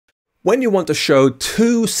When you want to show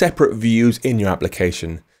two separate views in your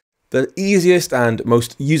application, the easiest and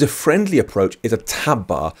most user-friendly approach is a tab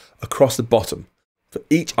bar across the bottom for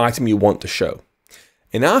each item you want to show.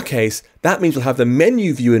 In our case, that means we'll have the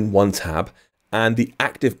menu view in one tab and the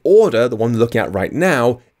active order, the one we're looking at right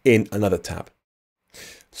now, in another tab.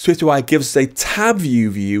 SwiftUI gives us a TabView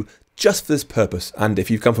view just for this purpose, and if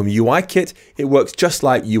you've come from UIKit, it works just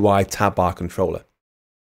like UI tab bar controller.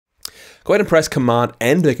 Go ahead and press Command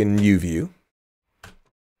N to make a new view,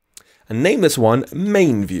 and name this one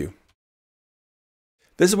Main View.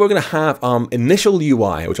 This is where we're going to have our initial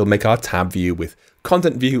UI, which will make our tab view with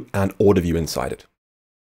content view and order view inside it.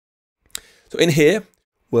 So in here,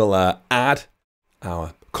 we'll add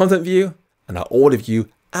our content view and our order view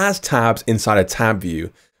as tabs inside a tab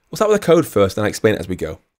view. We'll start with the code first, and I'll explain it as we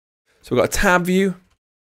go. So we've got a tab view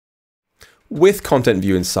with content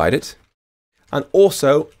view inside it, and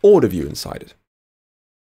also order view inside it.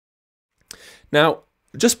 Now,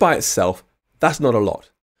 just by itself, that's not a lot.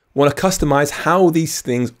 We want to customize how these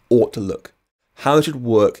things ought to look, how they should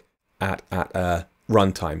work at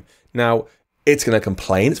runtime. Now, it's going to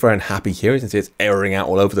complain. It's very unhappy here. You can see it's erroring out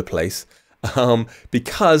all over the place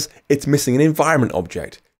because it's missing an environment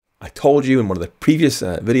object. I told you in one of the previous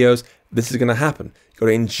videos, this is going to happen. You've got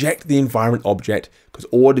to inject the environment object because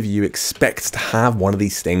order view expects to have one of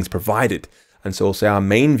these things provided. And so we'll say our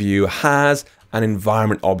main view has an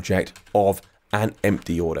environment object of an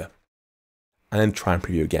empty order. And then try and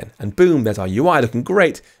preview again. And boom, there's our UI looking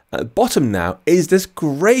great. At the bottom now is this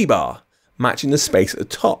gray bar matching the space at the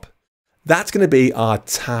top. That's going to be our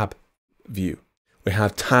tab view. We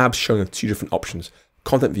have tabs showing two different options,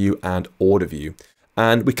 content view and order view.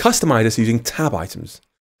 And we customize this using tab items.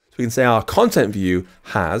 So we can say our content view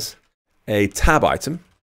has a tab item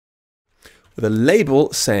with a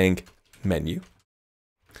label saying menu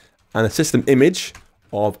and a system image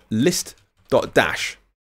of list.dash,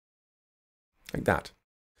 like that.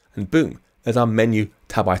 And boom, there's our menu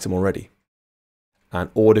tab item already.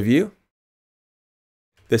 And order view,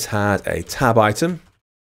 this has a tab item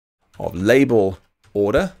of label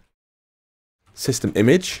order, system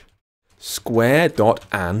image,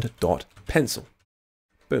 square.and.pencil.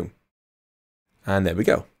 Boom. And there we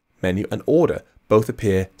go. Menu and order both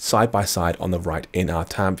appear side by side on the right in our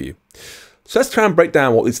tab view. So let's try and break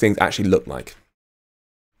down what these things actually look like.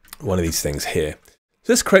 One of these things here.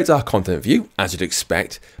 So this creates our content view, as you'd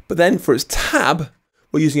expect, but then for its tab,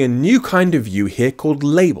 we're using a new kind of view here called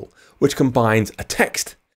label, which combines a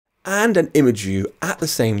text and an image view at the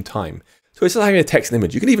same time. So instead of having a text and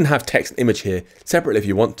image, you can even have text and image here separately if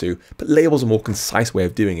you want to, but label's a more concise way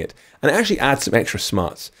of doing it. And it actually adds some extra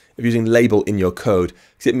smarts if using label in your code,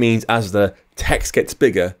 because it means as the text gets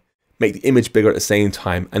bigger, make the image bigger at the same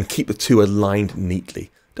time and keep the two aligned neatly.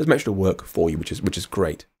 It does some extra work for you, which is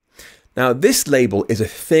great. Now this label is a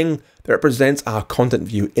thing that represents our content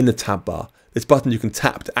view in the tab bar. This button you can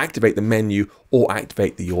tap to activate the menu or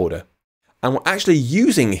activate the order. And we're actually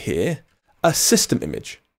using here a system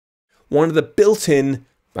image. One of the built-in,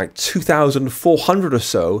 like 2,400 or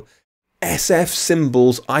so, SF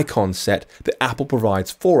symbols icon set that Apple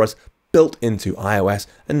provides for us, built into iOS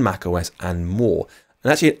and macOS and more.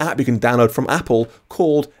 And actually an app you can download from Apple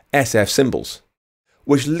called SF Symbols,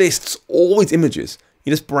 which lists all these images.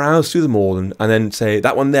 You just browse through them all and then say,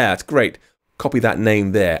 that one there, that's great. Copy that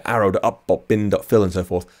name there, arrow.up.bin.fill and so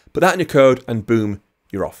forth. Put that in your code and boom,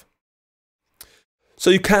 you're off. So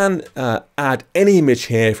you can add any image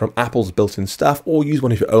here from Apple's built-in stuff or use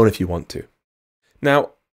one of your own if you want to.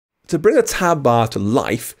 Now, to bring a tab bar to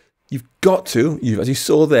life, you've got to, as you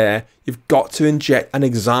saw there, you've got to inject an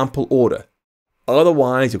example order.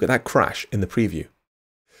 Otherwise, you'll get that crash in the preview.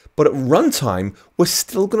 But at runtime, we're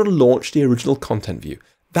still going to launch the original content view.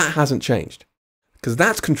 That hasn't changed because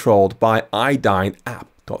that's controlled by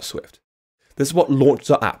idine.app.swift. This is what launches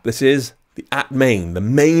our app. This is the app main, the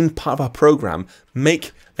main part of our program,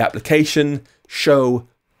 make the application show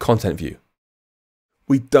content view.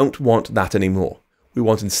 We don't want that anymore. We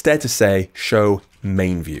want instead to say show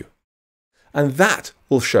main view. And that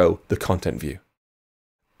will show the content view.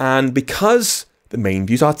 And because the main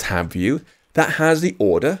view is our tab view, that has the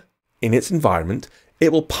order in its environment,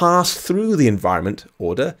 it will pass through the environment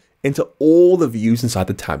order into all the views inside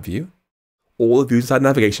the tab view, all the views inside the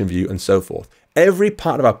navigation view, and so forth. Every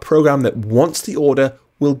part of our program that wants the order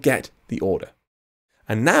will get the order.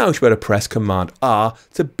 And now you should be able to press Command R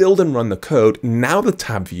to build and run the code. Now the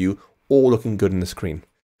tab view all looking good on the screen.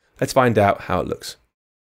 Let's find out how it looks.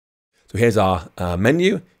 So here's our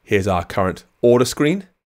menu. Here's our current order screen.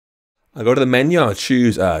 I'll go to the menu, I'll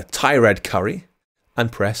choose Thai red curry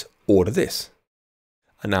and press order this.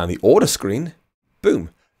 And now on the order screen, boom,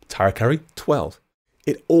 tire curry, 12.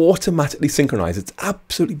 It automatically synchronizes. It's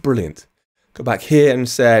absolutely brilliant. Go back here and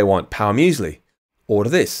say, I want power muesli. Order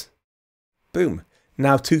this. Boom.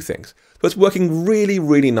 Now 2 things. So it's working really,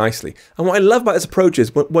 really nicely. And what I love about this approach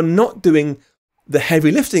is we're not doing the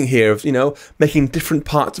heavy lifting here of, making different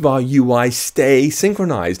parts of our UI stay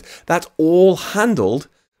synchronized. That's all handled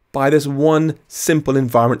by this one simple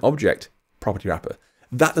environment object property wrapper.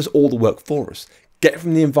 That does all the work for us. Get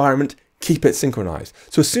from the environment, keep it synchronized.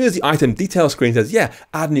 So as soon as the item detail screen says, yeah,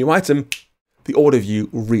 add a new item, the order view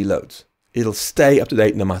reloads. It'll stay up to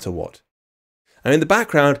date no matter what. And in the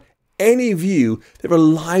background, any view that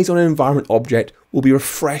relies on an environment object will be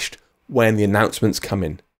refreshed when the announcements come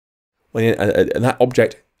in. When that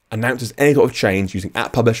object announces any sort of change using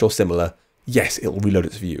 @publish or similar, yes, it will reload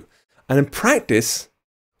its view. And in practice,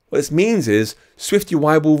 what this means is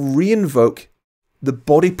SwiftUI will reinvoke the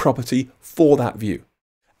body property for that view.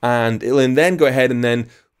 And it'll then go ahead and then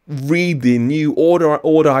read the new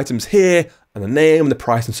order items here, and the name, and the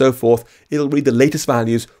price, and so forth. It'll read the latest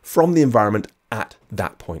values from the environment at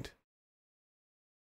that point.